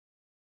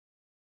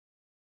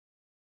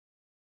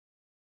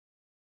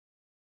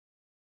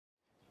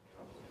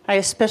I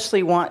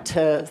especially want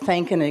to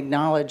thank and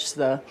acknowledge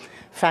the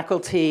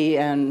faculty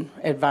and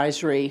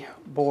advisory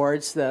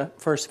boards, the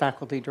first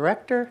faculty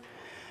director,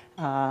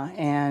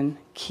 and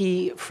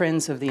key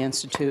friends of the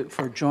Institute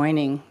for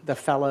joining the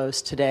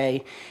fellows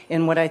today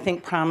in what I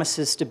think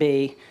promises to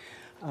be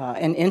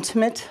an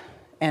intimate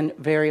and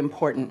very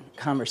important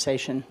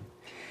conversation.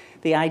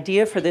 The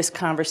idea for this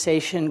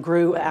conversation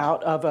grew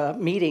out of a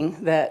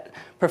meeting that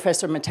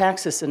Professor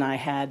Metaxas and I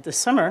had this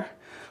summer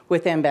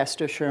with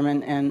Ambassador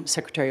Sherman and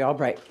Secretary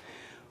Albright,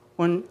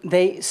 when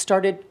they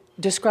started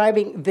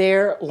describing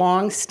their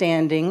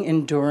long-standing,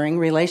 enduring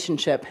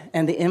relationship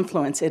and the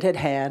influence it had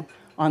had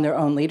on their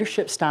own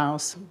leadership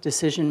styles,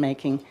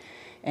 decision-making,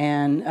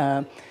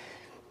 and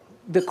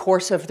the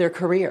course of their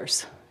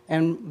careers.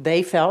 And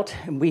they felt,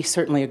 and we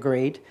certainly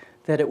agreed,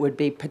 that it would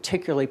be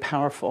particularly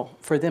powerful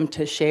for them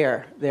to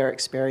share their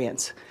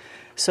experience.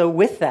 So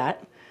with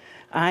that,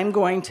 I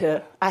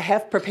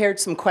have prepared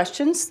some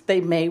questions. They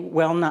may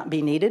well not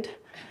be needed,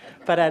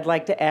 but I'd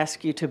like to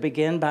ask you to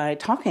begin by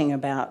talking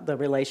about the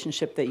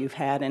relationship that you've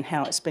had and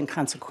how it's been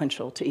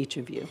consequential to each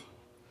of you.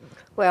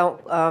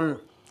 Well,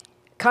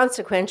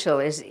 consequential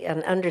is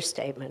an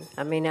understatement.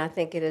 I mean, I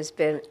think it has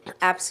been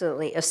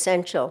absolutely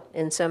essential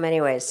in so many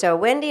ways. So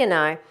Wendy and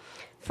I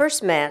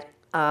first met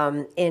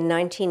in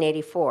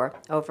 1984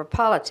 over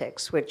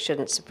politics, which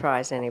shouldn't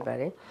surprise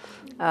anybody.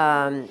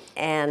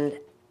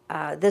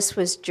 This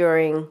was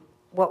during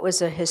what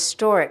was a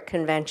historic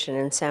convention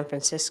in San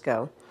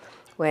Francisco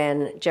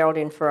when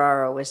Geraldine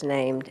Ferraro was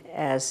named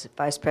as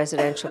vice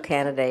presidential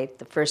candidate,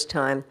 the first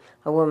time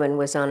a woman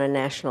was on a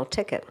national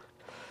ticket.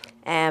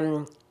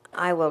 And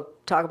I will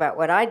talk about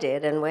what I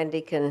did, and Wendy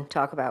can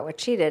talk about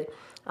what she did.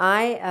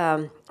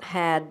 I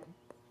had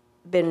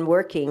been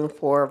working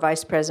for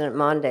Vice President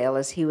Mondale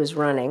as he was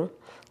running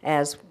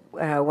as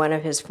one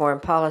of his foreign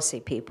policy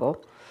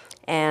people,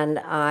 and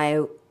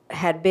I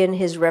had been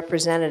his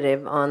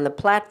representative on the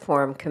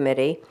platform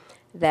committee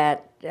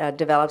that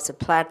develops a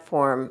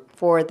platform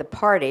for the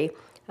party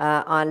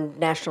on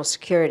national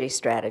security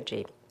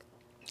strategy,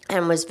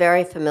 and was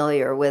very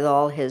familiar with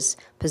all his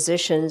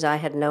positions. I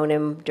had known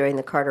him during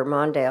the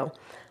Carter-Mondale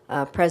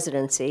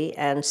presidency,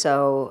 and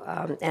so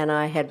and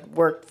I had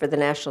worked for the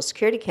National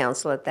Security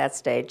Council at that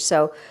stage.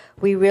 So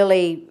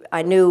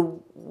I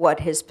knew what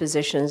his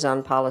positions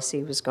on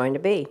policy was going to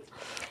be.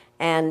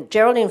 And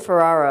Geraldine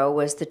Ferraro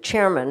was the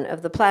chairman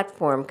of the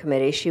platform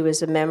committee. She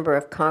was a member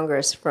of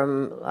Congress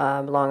from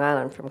Long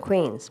Island, from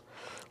Queens,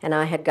 and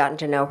I had gotten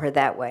to know her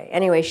that way.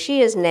 Anyway,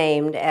 she is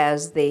named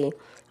as the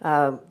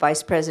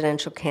vice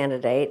presidential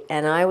candidate,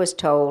 and I was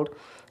told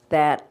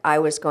that I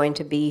was going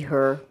to be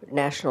her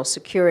national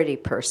security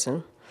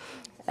person.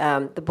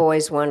 The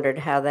boys wondered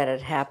how that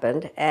had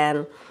happened.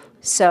 And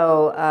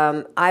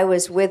so I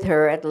was with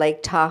her at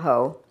Lake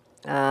Tahoe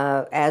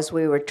as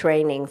we were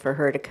training for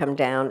her to come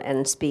down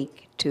and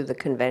speak to the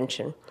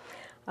convention.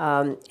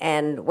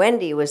 And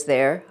Wendy was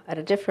there at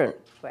a different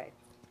way.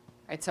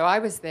 Right, so I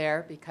was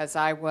there because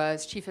I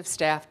was chief of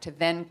staff to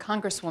then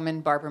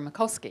Congresswoman Barbara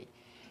Mikulski.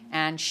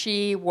 And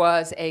she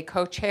was a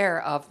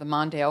co-chair of the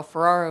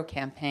Mondale-Ferraro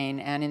campaign.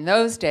 And in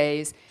those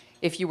days,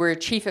 if you were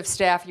chief of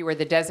staff, you were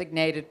the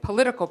designated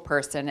political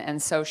person.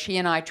 And so she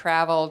and I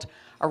traveled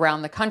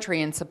around the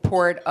country in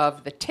support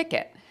of the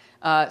ticket.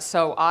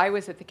 So I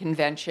was at the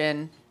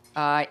convention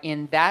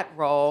in that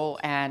role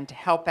and to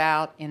help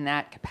out in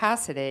that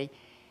capacity.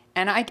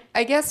 And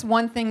I guess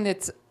one thing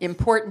that's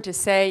important to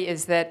say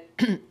is that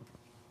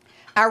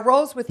our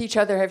roles with each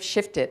other have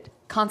shifted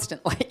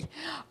constantly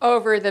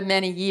over the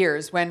many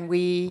years. When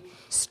we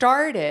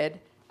started,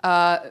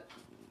 the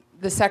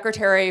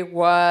secretary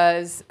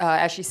was,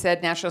 as she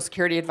said, national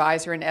security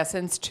advisor in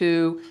essence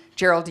to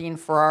Geraldine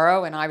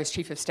Ferraro, and I was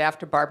chief of staff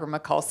to Barbara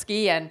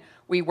Mikulski, and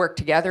we worked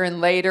together. And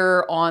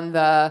later on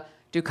the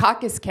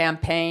Dukakis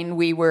campaign,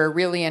 we were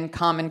really in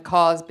common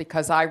cause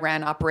because I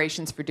ran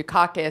operations for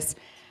Dukakis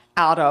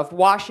out of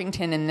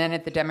Washington and then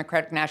at the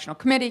Democratic National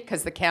Committee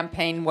because the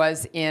campaign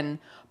was in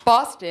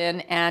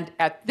Boston, and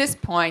at this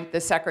point, the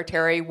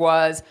secretary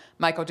was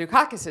Michael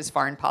Dukakis'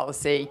 foreign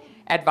policy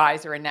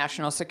advisor and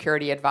national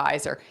security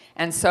advisor.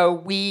 And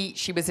so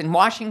she was in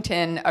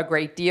Washington a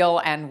great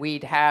deal, and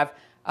we'd have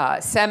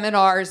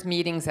seminars,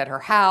 meetings at her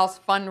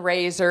house,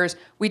 fundraisers.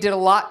 We did a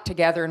lot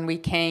together, and we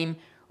became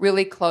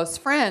really close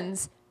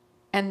friends.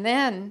 And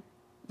then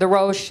the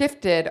role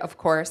shifted, of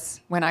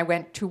course, when I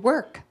went to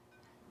work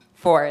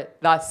for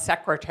the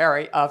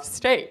Secretary of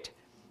State.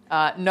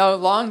 No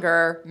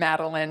longer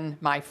Madeleine,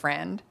 my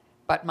friend,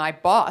 but my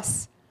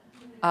boss.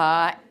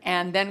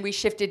 And then we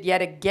shifted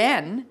yet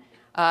again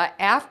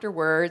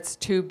afterwards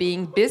to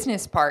being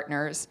business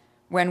partners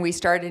when we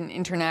started an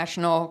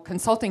international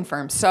consulting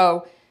firm.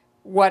 So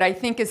what I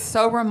think is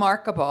so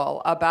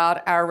remarkable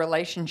about our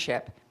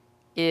relationship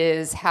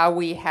is how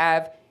we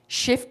have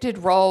shifted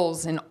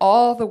roles in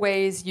all the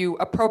ways you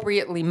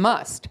appropriately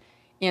must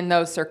in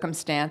those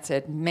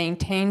circumstances,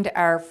 maintained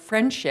our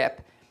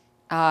friendship,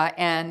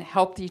 and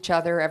helped each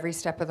other every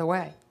step of the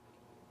way.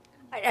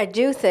 I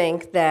do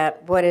think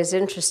that what is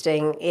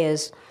interesting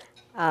is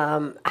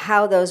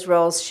how those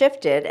roles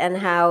shifted and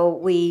how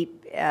we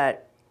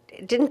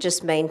didn't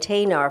just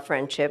maintain our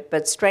friendship,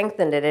 but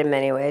strengthened it in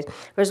many ways. There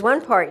was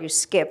one part you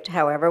skipped,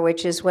 however,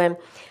 which is when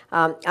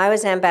I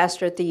was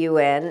ambassador at the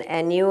UN,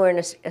 and you were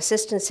an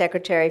assistant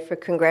secretary for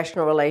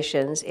congressional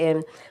relations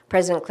in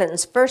President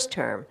Clinton's first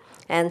term.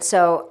 And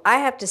so I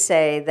have to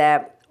say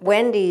that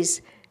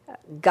Wendy's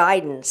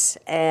guidance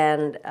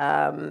and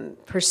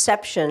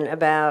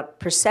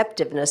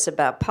perceptiveness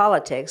about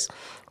politics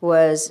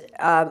was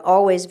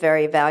always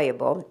very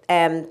valuable.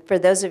 And for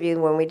those of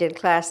you, when we did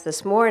class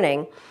this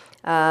morning,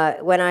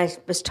 when I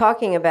was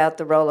talking about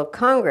the role of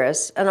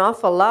Congress, an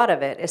awful lot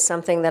of it is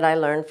something that I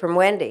learned from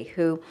Wendy,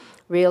 who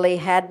really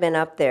had been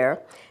up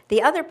there.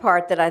 The other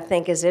part that I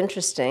think is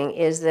interesting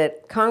is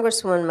that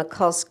Congresswoman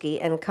Mikulski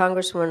and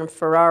Congresswoman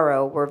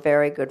Ferraro were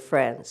very good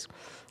friends.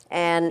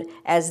 And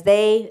as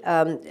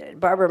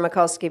Barbara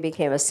Mikulski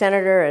became a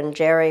senator and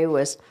Jerry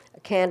was a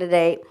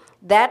candidate,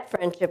 that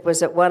friendship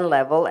was at one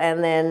level,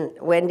 and then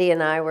Wendy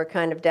and I were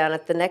kind of down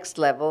at the next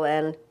level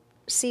and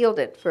sealed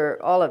it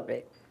for all of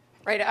it.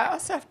 Right. I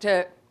also have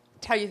to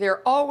tell you,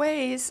 they're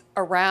always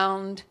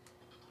around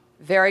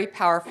very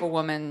powerful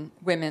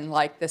women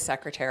like the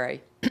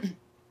secretary.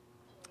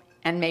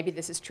 And maybe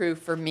this is true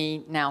for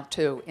me now,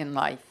 too, in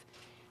life.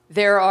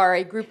 There are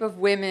a group of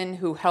women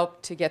who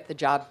help to get the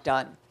job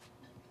done.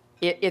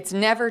 It's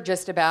never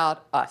just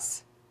about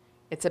us.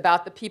 It's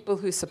about the people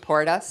who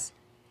support us.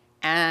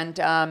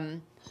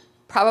 And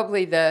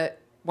probably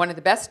one of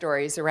the best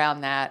stories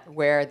around that,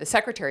 where the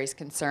secretary is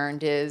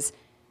concerned, is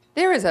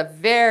there was a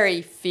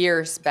very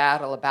fierce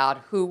battle about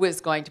who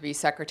was going to be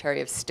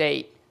Secretary of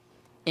State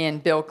in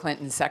Bill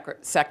Clinton's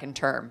second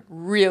term.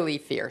 Really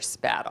fierce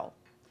battle.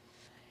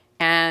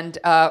 And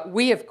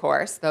we, of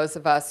course, those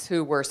of us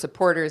who were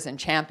supporters and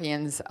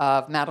champions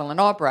of Madeleine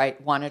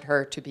Albright, wanted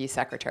her to be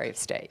Secretary of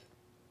State.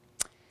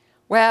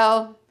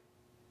 Well,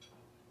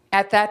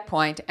 at that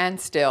point,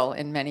 and still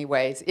in many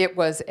ways, it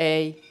was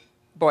a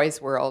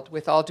boys' world,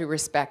 with all due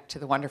respect to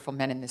the wonderful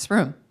men in this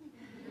room.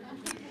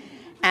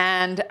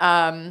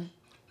 And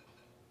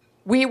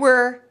we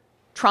were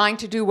trying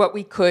to do what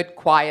we could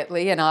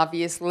quietly, and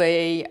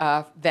obviously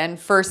then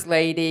First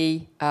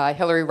Lady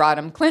Hillary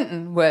Rodham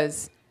Clinton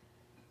was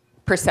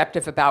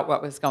perceptive about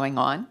what was going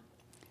on.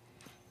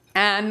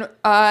 And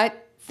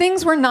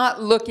things were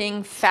not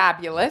looking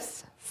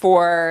fabulous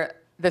for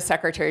the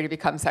secretary to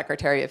become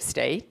Secretary of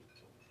State.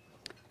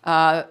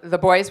 The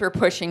boys were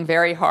pushing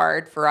very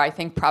hard for, I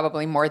think,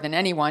 probably more than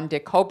anyone,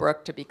 Dick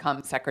Holbrooke to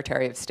become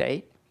Secretary of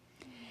State.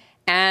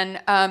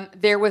 And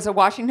there was a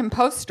Washington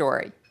Post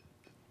story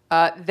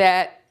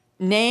that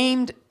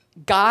named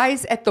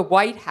guys at the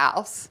White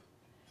House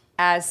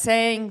as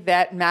saying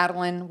that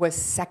Madeleine was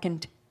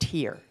second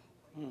tier.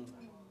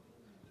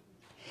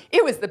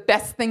 It was the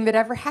best thing that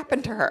ever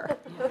happened to her.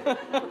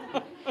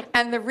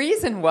 And the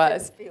reason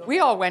was we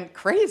all went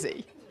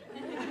crazy.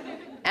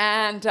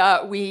 And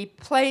we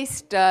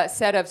placed a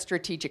set of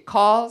strategic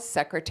calls.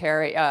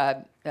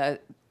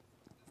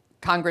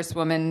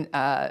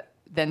 Congresswoman,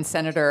 then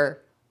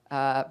Senator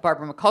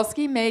Barbara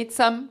Mikulski made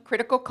some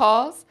critical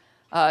calls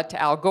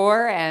to Al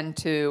Gore and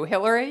to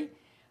Hillary.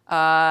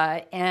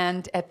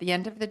 And at the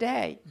end of the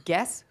day,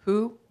 guess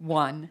who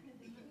won?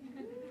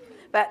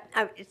 But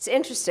it's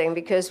interesting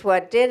because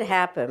what did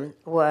happen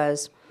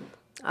was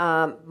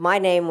my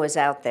name was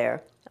out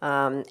there.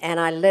 And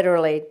I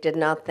literally did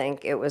not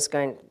think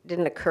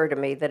didn't occur to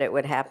me that it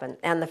would happen.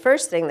 And the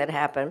first thing that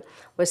happened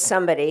was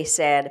somebody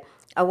said,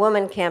 a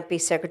woman can't be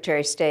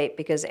Secretary of State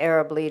because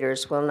Arab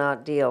leaders will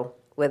not deal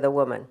with a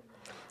woman.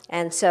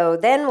 And so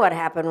then what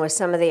happened was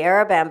some of the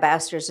Arab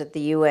ambassadors at the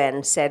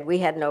UN said we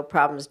had no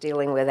problems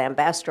dealing with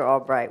Ambassador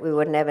Albright. We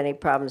wouldn't have any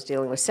problems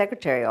dealing with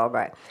Secretary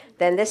Albright.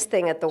 Then this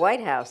thing at the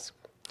White House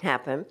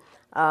happened.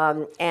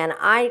 And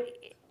I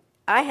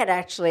had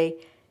actually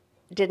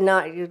did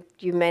not,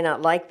 you may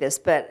not like this,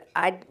 but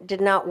I did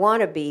not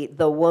want to be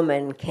the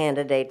woman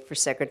candidate for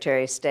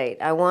Secretary of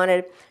State. I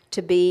wanted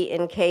to be,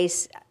 in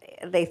case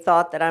they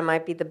thought that I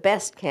might be the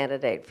best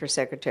candidate for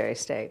Secretary of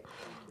State.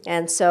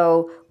 And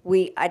so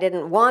I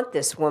didn't want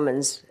this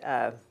woman's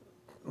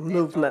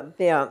movement.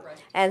 Yeah.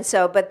 And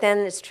so, but then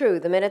it's true,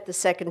 the minute the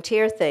second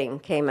tier thing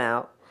came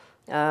out,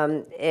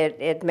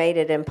 it made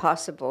it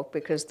impossible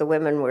because the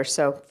women were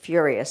so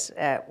furious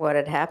at what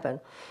had happened.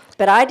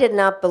 But I did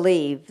not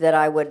believe that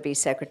I would be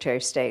Secretary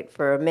of State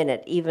for a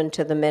minute, even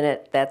to the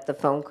minute that the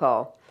phone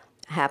call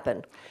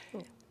happened.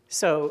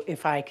 So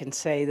if I can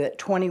say that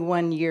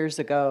 21 years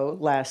ago,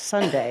 last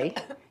Sunday,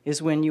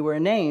 is when you were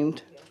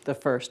named the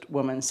first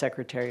woman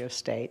Secretary of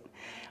State.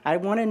 I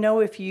want to know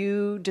if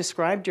you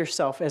described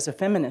yourself as a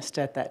feminist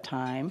at that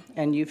time,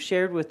 and you've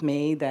shared with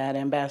me that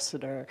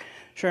Ambassador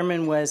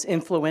Sherman was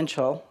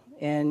influential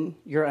in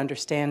your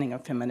understanding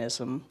of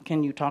feminism.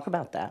 Can you talk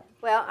about that?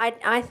 Well,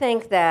 I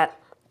think that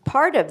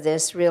part of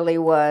this really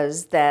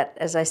was that,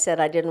 as I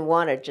said, I didn't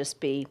want to just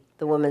be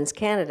the woman's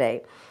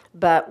candidate.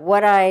 But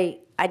what I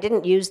I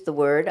didn't use the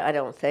word, I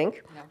don't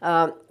think.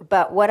 No.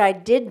 But what I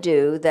did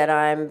do that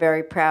I'm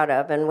very proud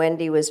of, and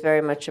Wendy was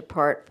very much a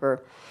part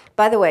for.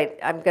 By the way,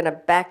 I'm going to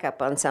back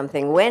up on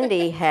something.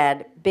 Wendy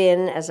had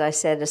been, as I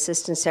said,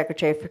 Assistant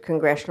Secretary for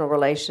Congressional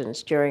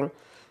Relations during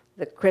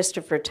the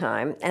Christopher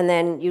time, and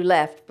then you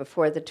left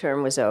before the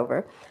term was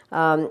over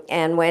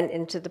and went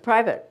into the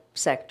private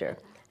sector.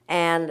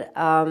 And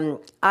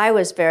I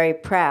was very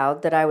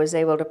proud that I was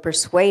able to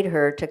persuade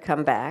her to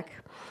come back.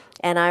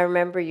 And I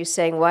remember you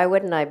saying, why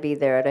wouldn't I be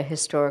there at a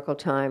historical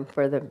time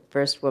for the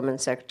first woman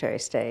Secretary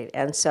of State?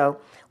 And so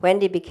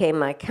Wendy became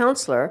my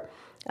counselor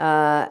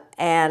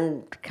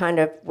and kind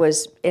of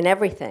was in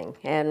everything.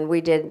 And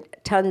we did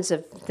tons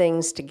of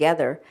things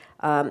together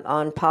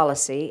on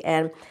policy.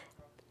 And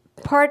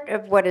part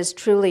of what is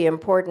truly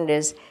important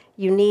is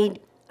you need,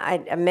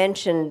 I've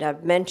mentioned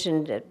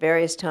at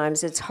various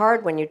times, it's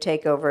hard when you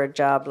take over a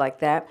job like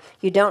that.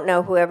 You don't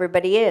know who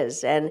everybody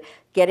is and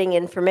getting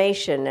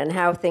information and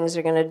how things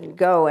are going to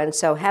go. And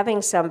so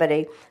having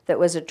somebody that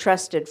was a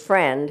trusted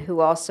friend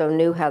who also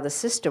knew how the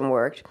system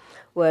worked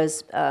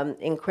was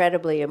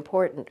incredibly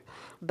important.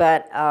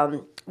 But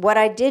what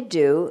I did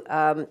do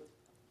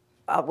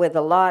with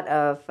a lot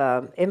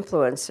of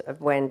influence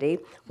of Wendy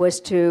was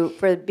to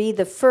be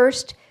the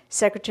first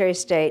Secretary of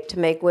State to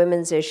make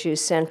women's issues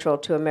central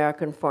to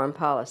American foreign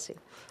policy.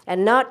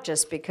 And not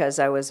just because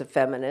I was a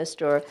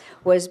feminist, or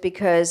was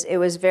because it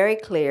was very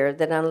clear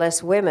that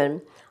unless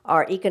women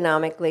are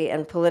economically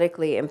and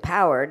politically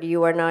empowered,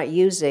 you are not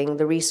using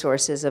the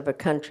resources of a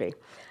country.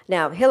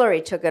 Now,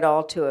 Hillary took it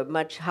all to a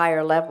much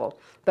higher level,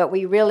 but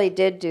we really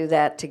did do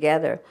that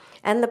together.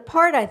 And the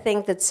part I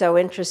think that's so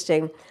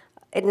interesting,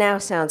 it now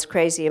sounds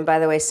crazy, and by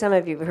the way, some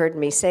of you have heard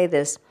me say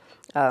this,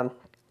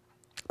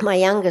 my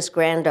youngest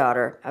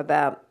granddaughter,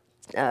 about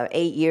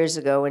 8 years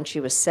ago when she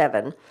was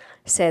 7,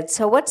 said,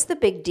 so what's the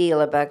big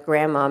deal about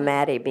Grandma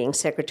Maddie being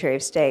Secretary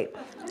of State?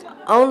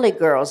 Only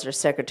girls are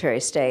Secretary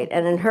of State.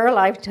 And in her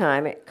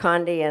lifetime,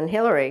 Condi and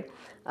Hillary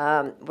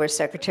were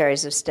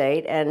Secretaries of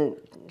State, and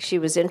she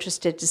was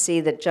interested to see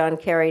that John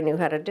Kerry knew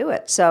how to do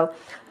it. So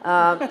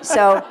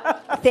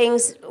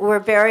things were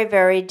very,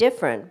 very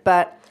different.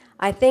 But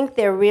I think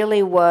there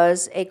really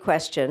was a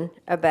question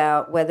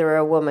about whether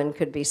a woman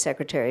could be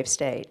Secretary of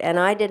State. And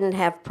I didn't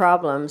have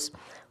problems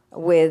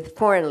with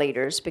foreign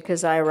leaders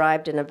because I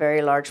arrived in a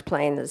very large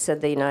plane that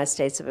said the United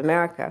States of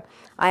America.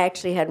 I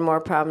actually had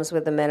more problems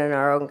with the men in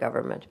our own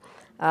government.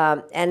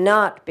 And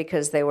not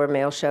because they were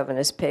male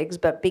chauvinist pigs,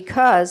 but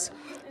because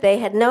they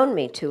had known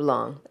me too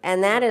long.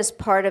 And that is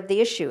part of the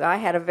issue. I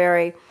had a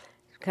very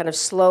kind of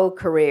slow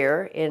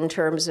career in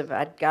terms of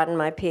I'd gotten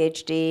my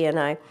PhD and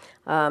I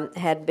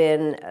had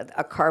been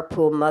a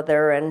carpool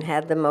mother and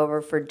had them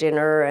over for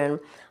dinner and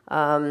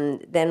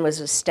then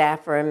was a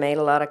staffer and made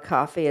a lot of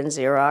coffee and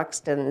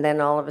Xeroxed, and then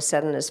all of a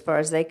sudden, as far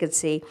as they could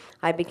see,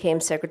 I became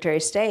Secretary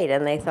of State,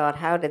 and they thought,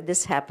 how did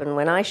this happen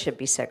when I should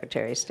be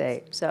Secretary of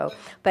State? So,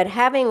 but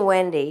having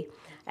Wendy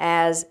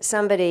as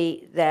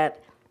somebody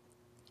that,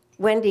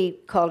 Wendy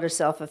called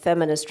herself a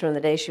feminist from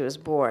the day she was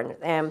born,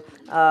 and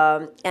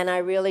I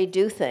really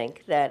do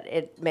think that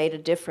it made a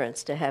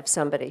difference to have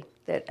somebody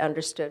that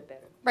understood better.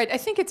 Right, I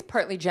think it's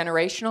partly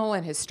generational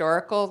and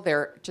historical. There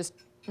are just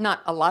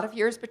not a lot of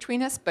years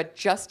between us, but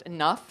just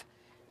enough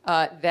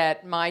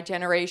that my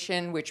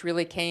generation, which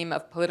really came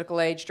of political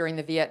age during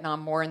the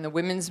Vietnam War and the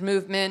women's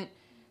movement,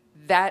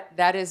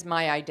 that is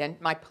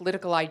my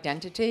political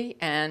identity.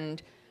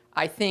 And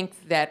I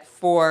think that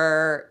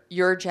for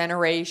your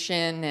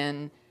generation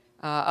and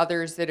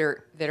others that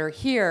are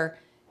here,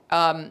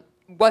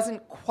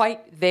 wasn't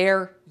quite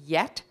there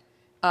yet.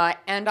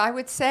 And I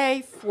would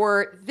say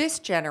for this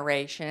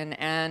generation,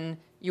 and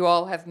you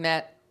all have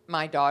met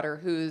my daughter,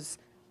 who's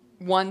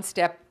one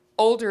step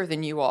older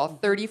than you all,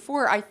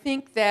 34, I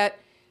think that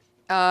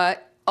a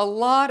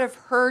lot of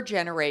her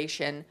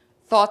generation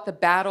thought the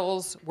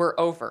battles were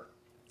over,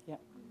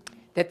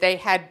 that they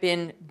had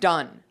been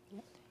done.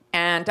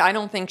 And I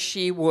don't think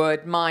she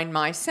would mind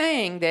my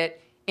saying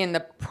that in the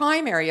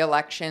primary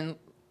election,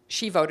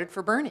 she voted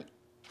for Bernie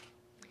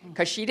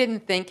because she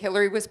didn't think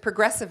Hillary was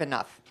progressive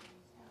enough.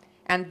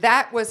 And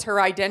that was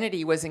her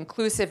identity, was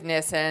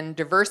inclusiveness and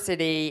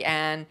diversity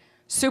and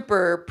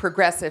super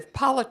progressive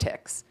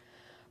politics.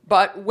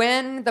 But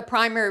when the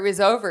primary was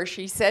over,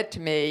 she said to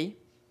me,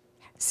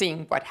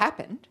 seeing what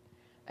happened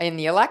in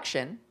the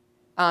election,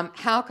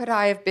 how could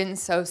I have been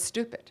so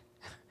stupid?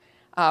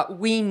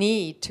 We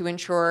need to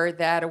ensure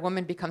that a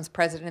woman becomes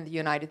president of the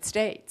United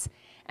States.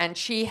 And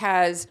she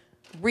has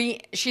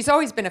she's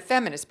always been a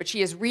feminist, but she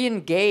has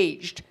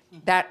re-engaged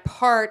that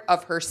part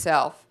of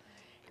herself.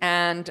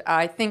 And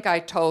I think I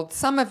told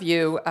some of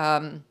you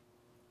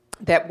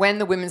that when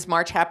the Women's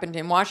March happened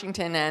in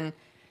Washington and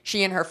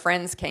she and her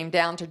friends came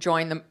down to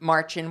join the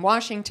march in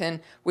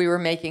Washington, we were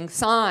making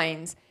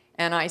signs,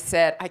 and I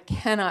said, I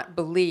cannot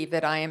believe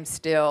that I am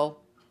still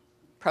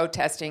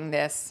protesting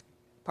this,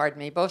 pardon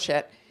me,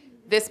 bullshit,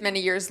 this many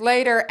years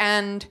later,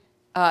 and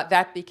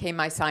that became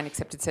my sign,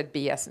 except it said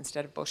BS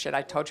instead of bullshit.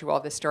 I told you all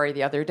this story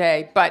the other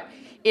day. But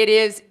it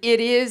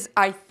is,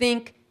 I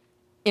think,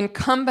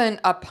 incumbent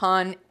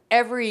upon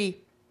every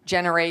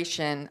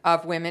generation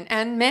of women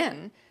and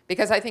men,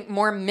 because I think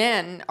more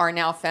men are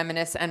now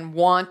feminists and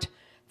want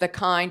the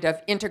kind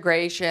of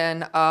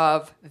integration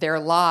of their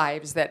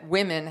lives that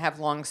women have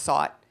long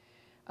sought,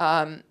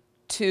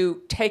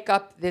 to take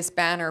up this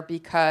banner,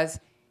 because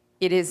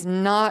it is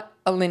not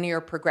a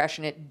linear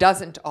progression. It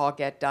doesn't all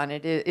get done.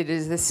 It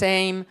is the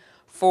same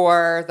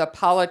for the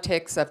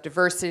politics of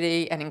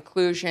diversity and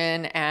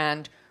inclusion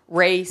and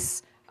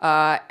race,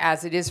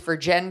 as it is for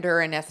gender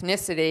and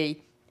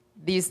ethnicity.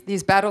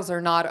 These battles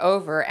are not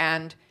over,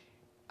 and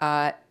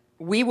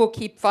we will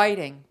keep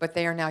fighting, but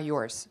they are now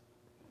yours.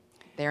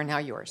 They are now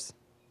yours.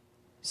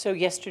 So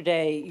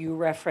yesterday you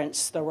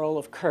referenced the role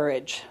of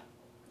courage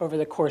over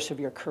the course of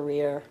your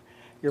career.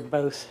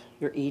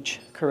 You're each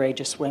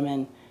courageous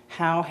women.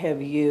 How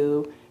have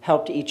you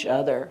helped each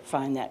other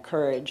find that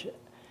courage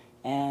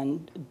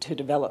and to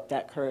develop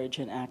that courage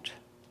and act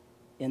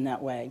in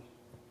that way?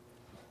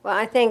 Well,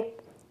 I think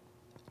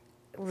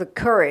the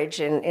courage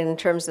in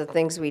terms of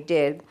things we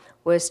did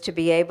was to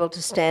be able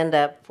to stand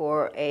up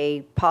for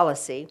a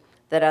policy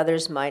that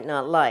others might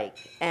not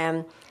like.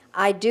 And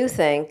I do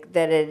think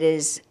that it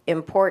is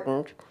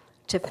important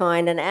to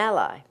find an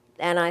ally.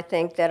 And I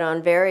think that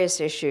on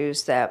various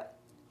issues that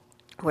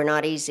were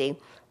not easy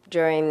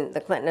during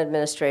the Clinton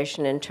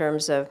administration in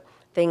terms of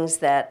things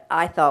that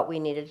I thought we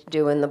needed to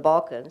do in the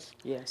Balkans.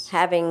 Yes.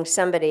 Having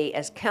somebody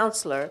as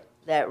counselor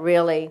that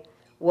really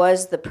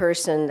was the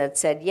person that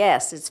said,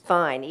 yes, it's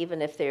fine,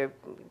 even if they're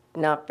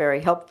not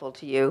very helpful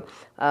to you,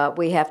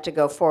 we have to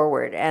go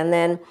forward. And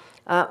then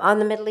on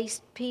the Middle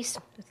East peace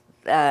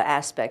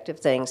aspect of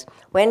things,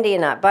 Wendy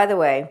and I, by the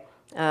way,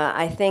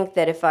 I think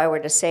that if I were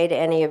to say to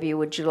any of you,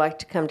 would you like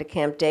to come to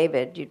Camp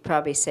David, you'd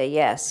probably say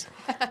yes.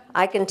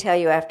 I can tell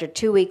you after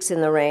 2 weeks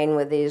in the rain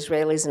with the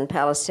Israelis and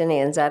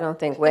Palestinians, I don't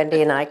think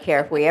Wendy and I care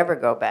if we ever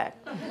go back.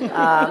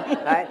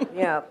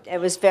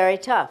 It was very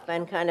tough,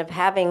 and kind of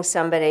having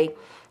somebody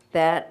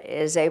that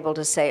is able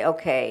to say,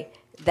 okay,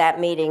 that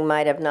meeting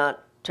might have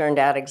not turned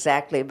out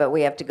exactly, but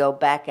we have to go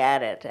back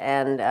at it.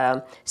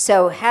 And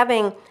so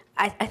having,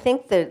 I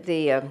think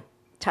the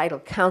title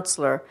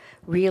counselor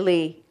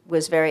really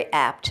was very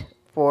apt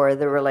for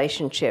the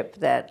relationship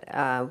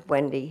that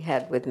Wendy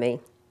had with me.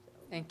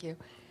 Thank you.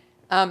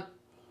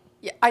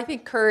 I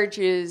think courage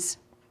is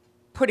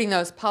putting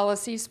those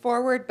policies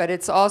forward, but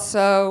it's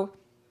also,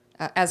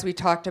 as we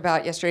talked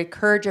about yesterday,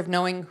 courage of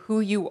knowing who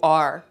you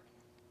are,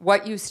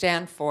 what you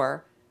stand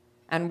for,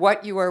 and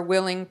what you are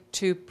willing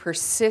to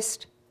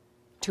persist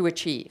to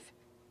achieve.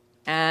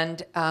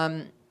 And,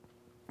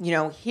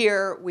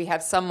 here we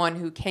have someone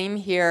who came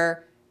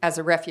here as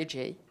a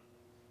refugee,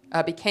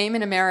 became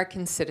an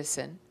American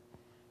citizen,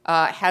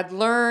 had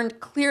learned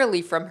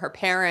clearly from her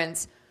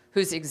parents,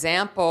 whose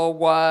example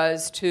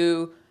was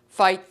to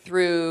fight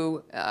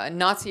through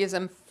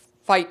Nazism,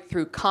 fight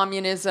through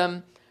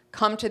communism,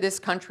 come to this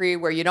country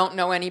where you don't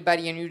know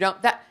anybody and you don't,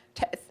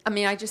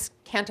 I just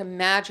can't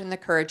imagine the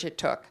courage it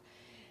took.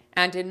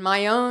 And in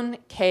my own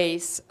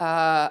case,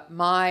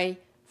 my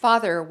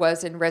father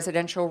was in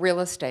residential real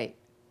estate.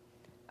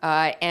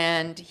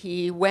 And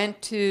he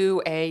went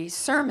to a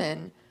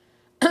sermon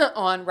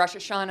on Rosh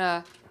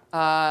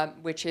Hashanah,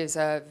 which is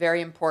a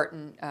very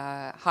important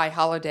high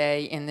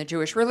holiday in the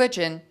Jewish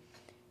religion.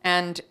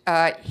 And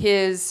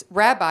his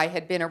rabbi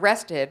had been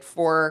arrested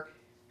for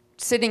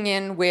sitting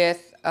in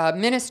with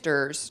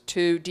ministers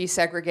to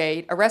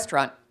desegregate a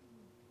restaurant.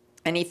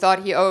 And he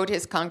thought he owed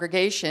his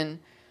congregation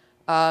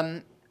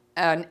an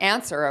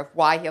answer of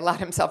why he allowed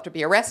himself to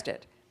be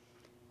arrested.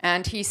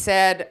 And he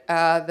said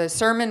the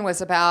sermon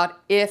was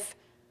about, if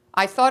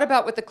I thought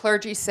about what the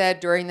clergy said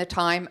during the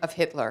time of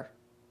Hitler,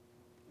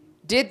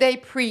 did they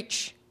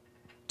preach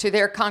to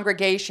their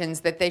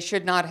congregations that they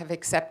should not have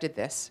accepted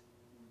this?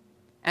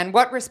 And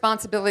what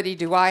responsibility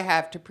do I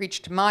have to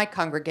preach to my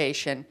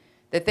congregation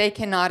that they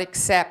cannot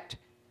accept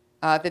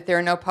that there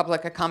are no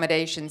public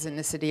accommodations in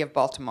the city of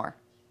Baltimore?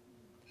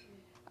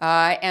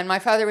 And my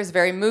father was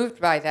very moved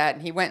by that,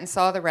 and he went and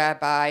saw the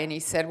rabbi, and he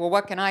said, well,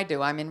 what can I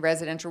do? I'm in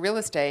residential real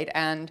estate.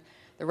 And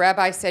the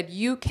rabbi said,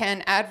 you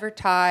can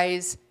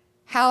advertise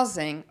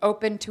housing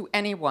open to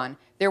anyone.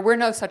 There were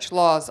no such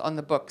laws on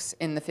the books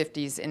in the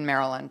 50s in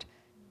Maryland.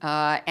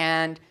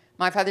 And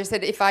my father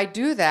said, if I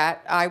do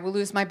that, I will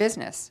lose my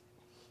business.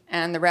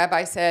 And the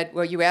rabbi said,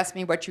 well, you asked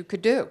me what you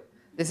could do.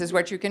 This is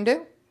what you can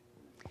do.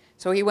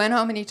 So he went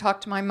home and he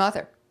talked to my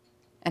mother,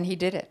 and he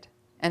did it,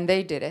 and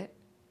they did it.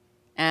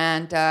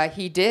 And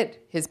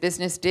his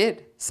business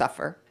did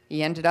suffer.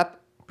 He ended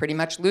up pretty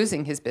much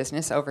losing his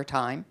business over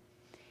time.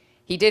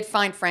 He did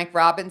find Frank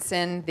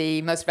Robinson,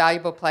 the most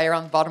valuable player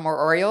on the Baltimore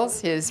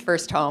Orioles, his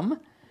first home.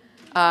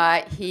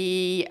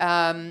 He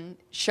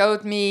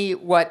showed me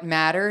what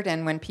mattered,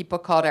 and when people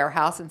called our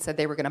house and said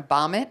they were going to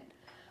bomb it,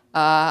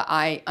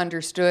 I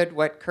understood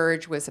what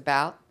courage was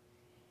about.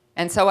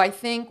 And so I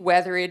think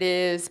whether it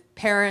is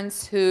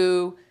parents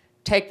who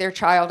take their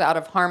child out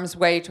of harm's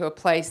way to a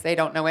place they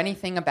don't know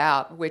anything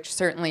about, which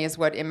certainly is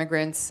what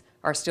immigrants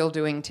are still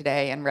doing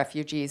today, and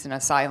refugees and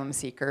asylum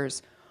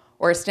seekers,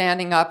 or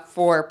standing up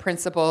for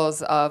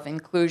principles of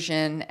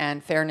inclusion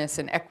and fairness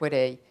and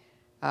equity.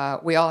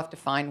 We all have to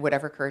find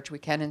whatever courage we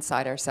can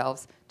inside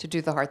ourselves to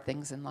do the hard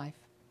things in life.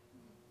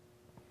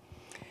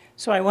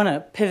 So I want to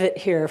pivot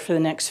here for the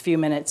next few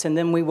minutes, and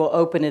then we will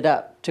open it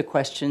up to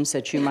questions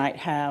that you might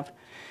have.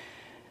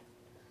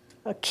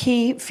 A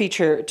key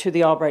feature to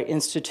the Albright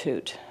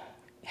Institute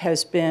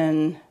has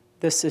been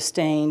the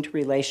sustained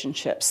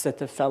relationships that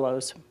the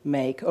fellows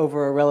make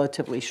over a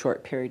relatively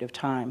short period of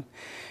time.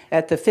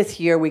 At the 5th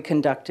year, we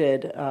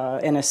conducted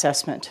an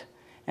assessment,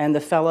 and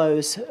the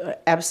fellows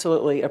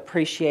absolutely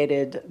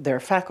appreciated their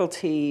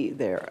faculty,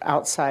 their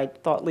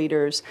outside thought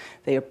leaders.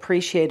 They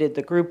appreciated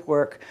the group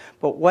work,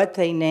 but what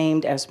they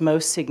named as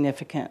most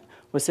significant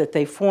was that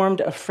they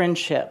formed a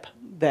friendship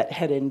that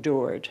had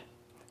endured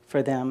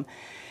for them.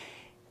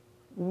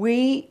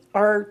 We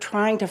are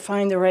trying to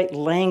find the right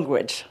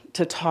language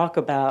to talk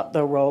about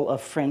the role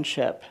of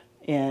friendship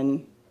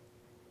in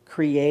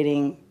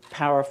creating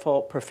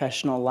powerful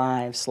professional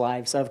lives,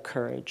 lives of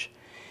courage.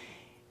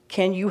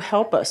 Can you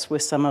help us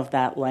with some of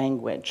that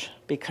language?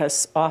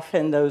 Because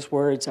often those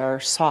words are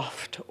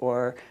soft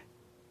or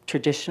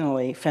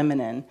traditionally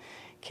feminine.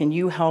 Can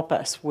you help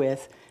us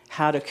with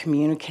how to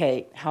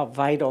communicate how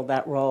vital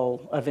that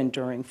role of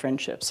enduring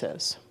friendships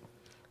is?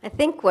 I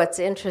think what's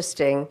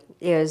interesting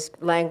is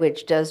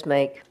language does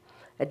make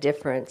a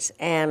difference,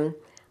 and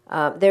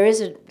there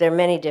are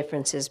many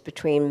differences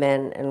between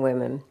men and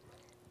women.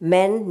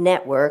 Men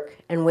network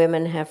and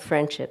women have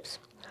friendships.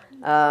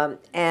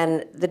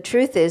 And the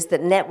truth is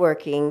that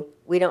networking,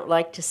 we don't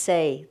like to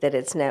say that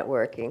it's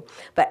networking.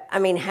 But, I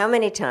mean, how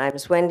many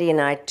times, Wendy and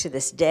I, to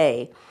this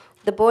day,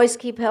 the boys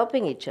keep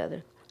helping each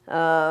other.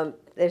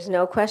 There's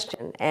no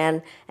question.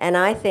 And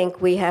I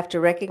think we have to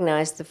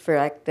recognize the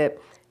fact that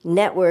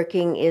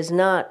networking is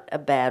not a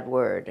bad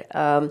word.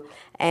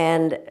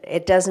 And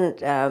it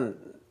doesn't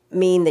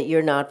mean that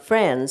you're not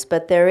friends,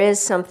 but there is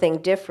something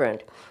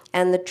different.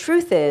 And the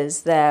truth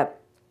is that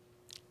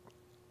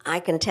I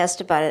can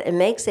testify that it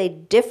makes a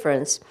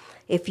difference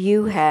if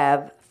you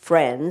have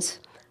friends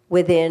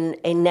within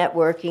a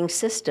networking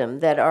system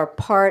that are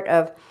part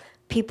of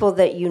people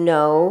that you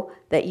know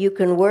that you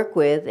can work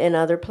with in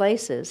other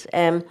places.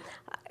 And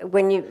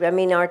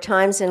our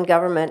times in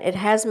government, it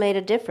has made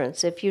a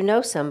difference if you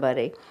know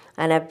somebody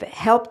and have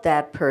helped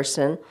that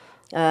person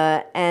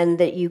and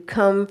that you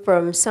come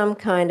from some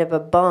kind of a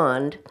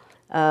bond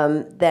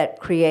that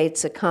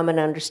creates a common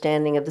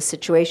understanding of the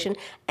situation.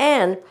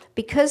 And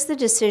because the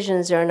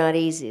decisions are not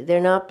easy,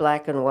 they're not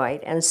black and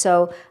white. And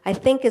so I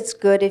think it's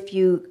good if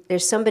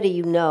there's somebody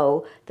you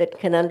know that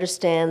can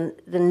understand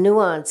the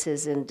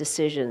nuances in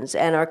decisions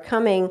and are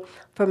coming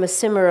from a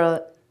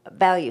similar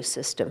value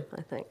system,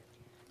 I think.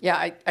 Yeah,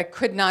 I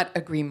could not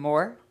agree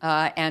more.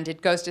 And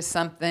it goes to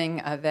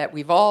something that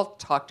we've all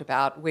talked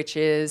about, which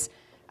is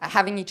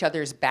having each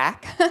other's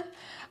back.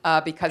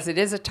 Because it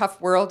is a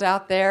tough world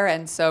out there,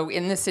 and so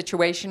in the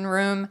Situation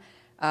Room,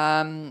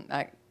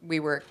 a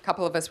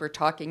couple of us were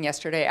talking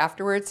yesterday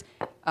afterwards.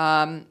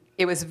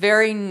 It was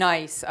very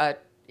nice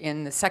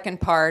in the second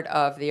part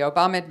of the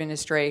Obama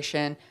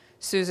administration.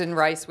 Susan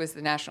Rice was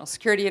the National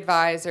Security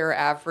Advisor,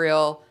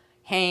 Avril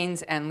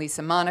Haines and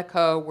Lisa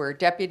Monaco were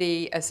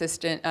Deputy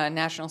Assistant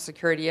National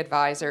Security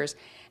Advisors.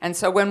 And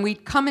so when we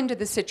come into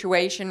the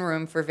Situation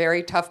Room for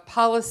very tough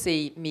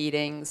policy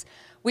meetings,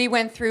 we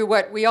went through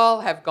what we all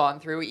have gone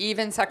through,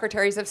 even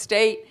secretaries of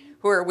state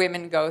who are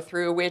women go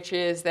through, which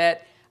is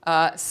that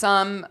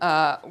some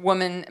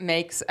woman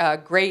makes a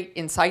great,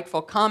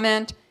 insightful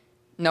comment,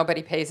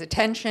 nobody pays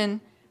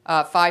attention.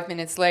 5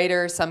 minutes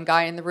later, some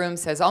guy in the room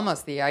says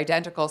almost the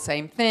identical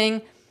same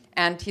thing,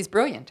 and he's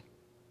brilliant.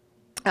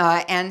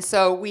 And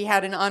so we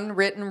had an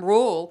unwritten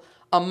rule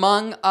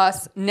among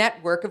us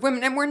network of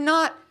women, and we're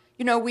not,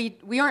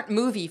 we aren't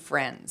movie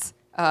friends.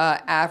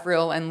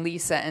 Avril and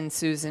Lisa and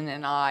Susan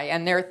and I,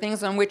 and there are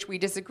things on which we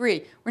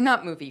disagree. We're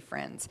not movie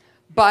friends,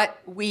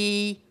 but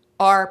we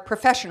are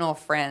professional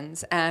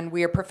friends and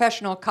we are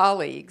professional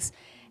colleagues.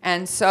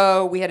 And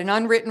so we had an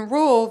unwritten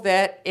rule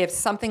that if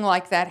something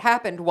like that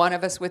happened, one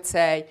of us would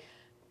say,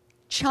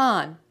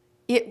 Chan,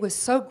 it was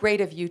so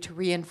great of you to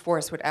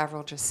reinforce what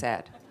Avril just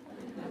said.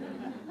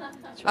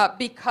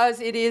 Because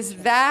it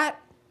is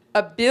that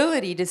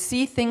ability to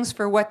see things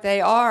for what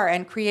they are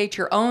and create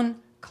your own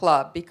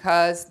club,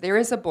 because there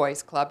is a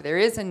boys' club, there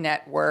is a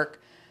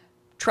network.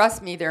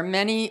 Trust me, there are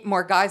many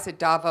more guys at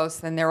Davos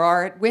than there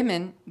are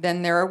women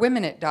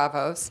at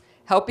Davos,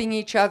 helping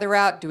each other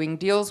out, doing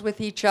deals with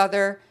each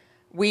other.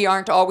 We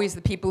aren't always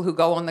the people who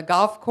go on the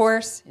golf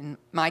course. In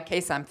my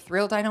case, I'm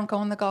thrilled I don't go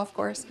on the golf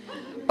course.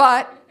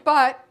 But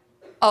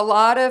a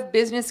lot of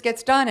business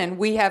gets done, and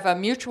we have a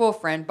mutual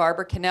friend,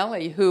 Barbara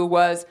Kennelly, who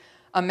was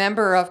a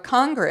member of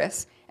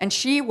Congress, and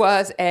she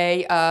was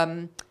a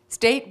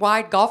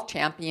statewide golf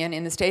champion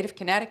in the state of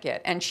Connecticut.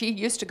 And she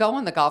used to go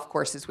on the golf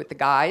courses with the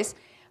guys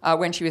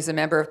when she was a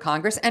member of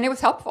Congress, and it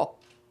was helpful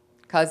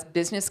because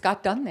business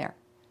got done there.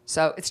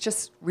 So it's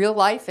just real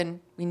life, and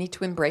we need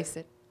to embrace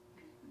it.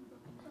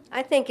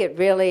 I think it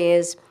really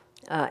is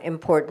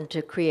important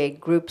to create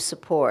group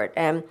support.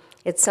 And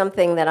it's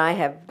something that I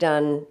have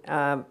done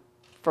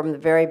from the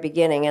very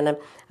beginning. And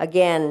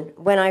again,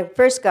 when I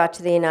first got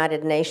to the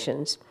United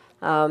Nations,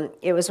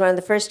 it was one of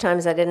the first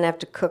times I didn't have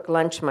to cook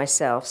lunch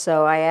myself.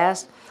 So I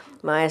asked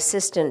my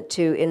assistant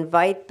to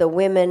invite the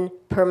women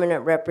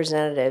permanent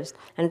representatives.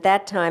 And at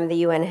that time, the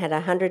UN had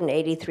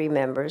 183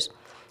 members.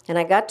 And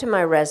I got to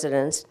my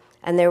residence,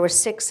 and there were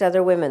 6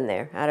 other women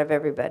there out of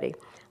everybody.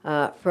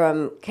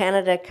 From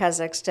Canada,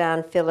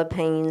 Kazakhstan,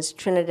 Philippines,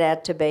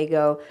 Trinidad,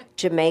 Tobago,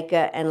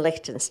 Jamaica, and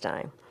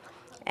Liechtenstein.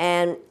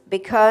 And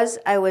because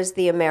I was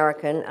the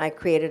American, I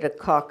created a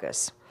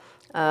caucus.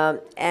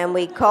 And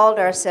we called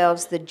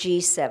ourselves the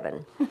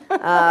G7.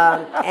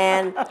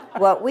 And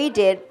what we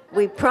did,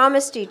 we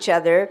promised each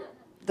other,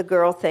 the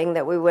girl thing,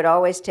 that we would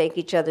always take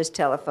each other's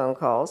telephone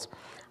calls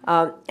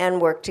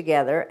and work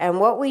together. And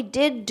what we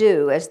did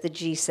do as the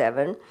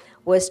G7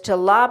 was to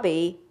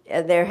lobby.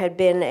 There had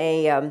been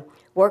a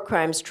war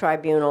crimes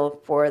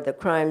tribunal for the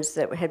crimes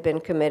that had been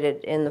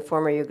committed in the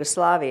former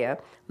Yugoslavia,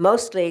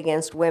 mostly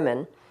against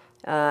women.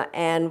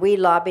 And we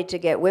lobbied to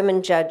get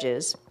women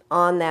judges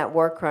on that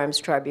war crimes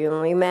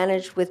tribunal. We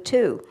managed with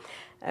 2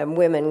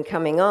 women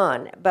coming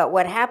on. But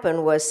what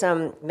happened was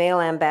some male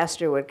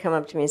ambassador would come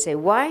up to me and say,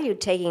 "Why are you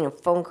taking a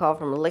phone call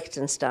from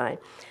Liechtenstein?"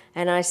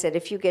 And I said,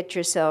 "If you get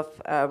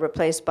yourself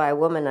replaced by a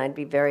woman, I'd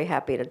be very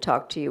happy to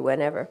talk to you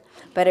whenever."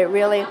 But it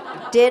really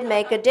did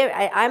make a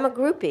difference. I'm a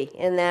groupie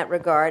in that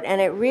regard, and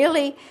it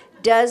really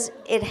does,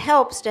 it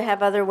helps to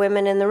have other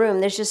women in the room.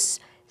 There's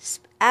just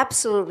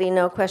absolutely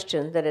no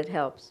question that it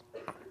helps.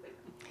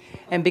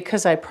 And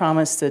because I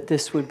promised that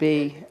this would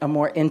be a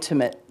more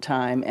intimate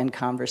time and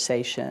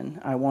conversation,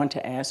 I want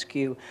to ask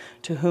you,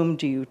 to whom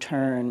do you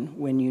turn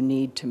when you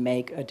need to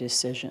make a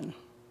decision?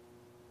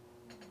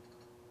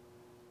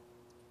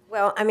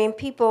 Well, I mean,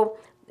 people,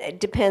 it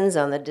depends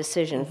on the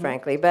decision,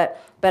 frankly, but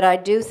I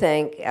do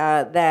think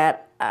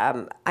that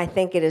I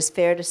think it is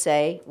fair to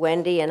say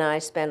Wendy and I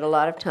spend a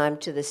lot of time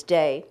to this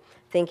day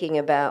thinking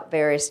about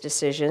various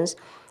decisions.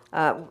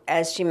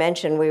 As she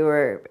mentioned,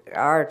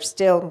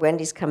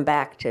 Wendy's come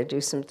back to do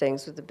some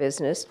things with the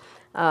business.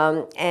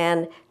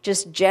 And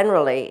just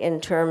generally in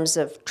terms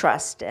of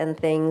trust and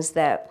things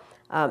that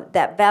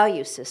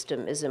value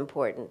system is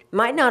important.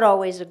 Might not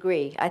always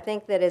agree. I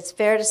think that it's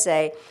fair to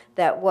say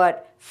that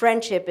what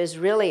friendship is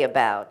really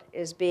about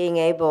is being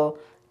able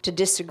to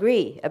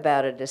disagree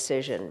about a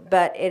decision.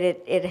 But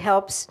it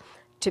helps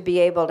to be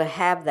able to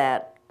have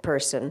that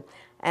person.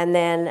 And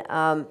then there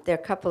are a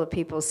couple of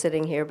people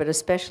sitting here, but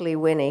especially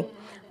Winnie,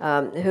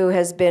 who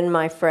has been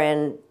my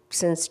friend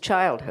since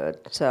childhood.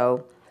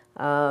 So,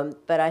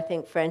 but I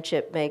think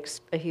friendship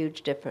makes a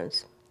huge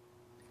difference.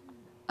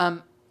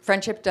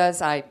 Friendship does.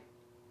 I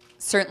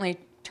certainly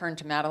turn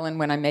to Madeleine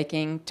when I'm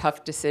making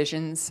tough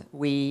decisions.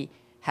 We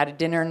had a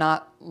dinner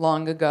not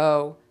long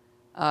ago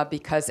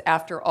because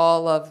after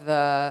all of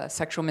the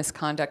sexual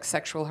misconduct,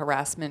 sexual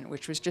harassment,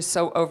 which was just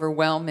so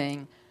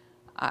overwhelming,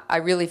 I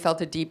really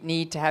felt a deep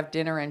need to have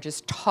dinner and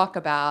just talk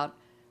about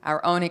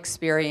our own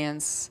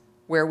experience,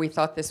 where we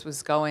thought this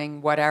was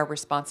going, what our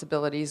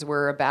responsibilities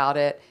were about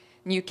it.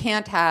 And you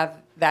can't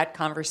have that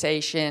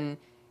conversation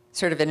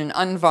sort of in an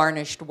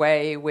unvarnished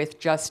way with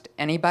just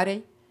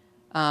anybody.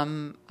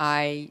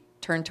 I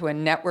turned to a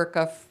network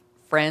of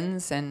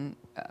friends and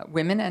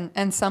women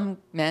and some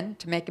men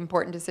to make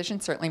important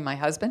decisions, certainly my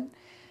husband,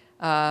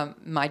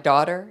 my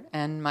daughter,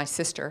 and my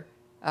sister.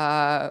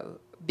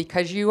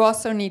 Because you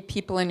also need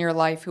people in your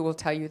life who will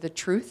tell you the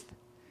truth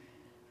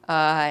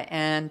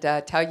and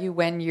tell you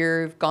when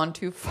you've gone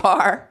too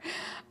far.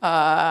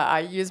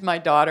 I use my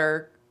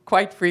daughter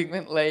quite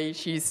frequently.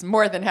 She's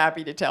more than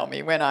happy to tell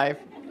me when I've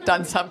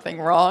done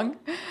something wrong,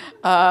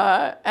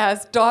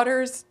 as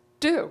daughters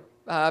do,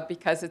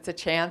 because it's a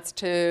chance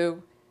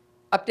to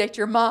update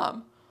your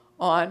mom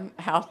on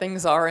how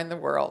things are in the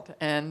world.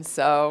 And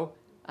so,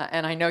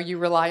 and I know you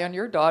rely on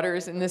your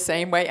daughters in the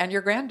same way, and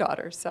your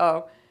granddaughters.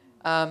 So.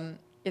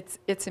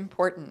 It's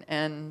important,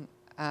 and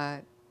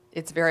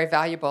it's very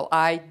valuable.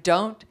 I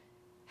don't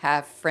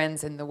have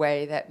friends in the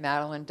way that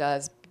Madeleine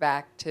does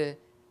back to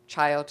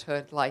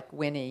childhood like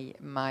Winnie.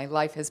 My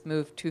life has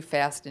moved too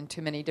fast in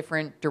too many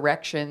different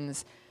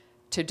directions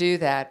to do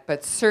that.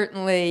 But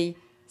certainly,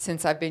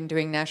 since I've been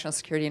doing national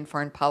security and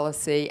foreign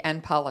policy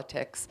and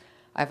politics,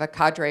 I have a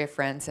cadre of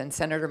friends. And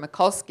Senator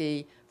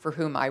Mikulski, for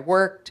whom I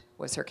worked,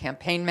 was her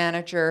campaign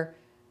manager.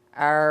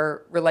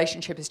 Our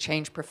relationship has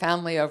changed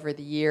profoundly over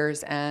the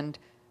years, and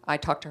I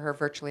talk to her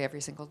virtually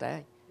every single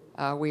day.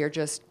 We are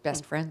just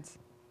best friends.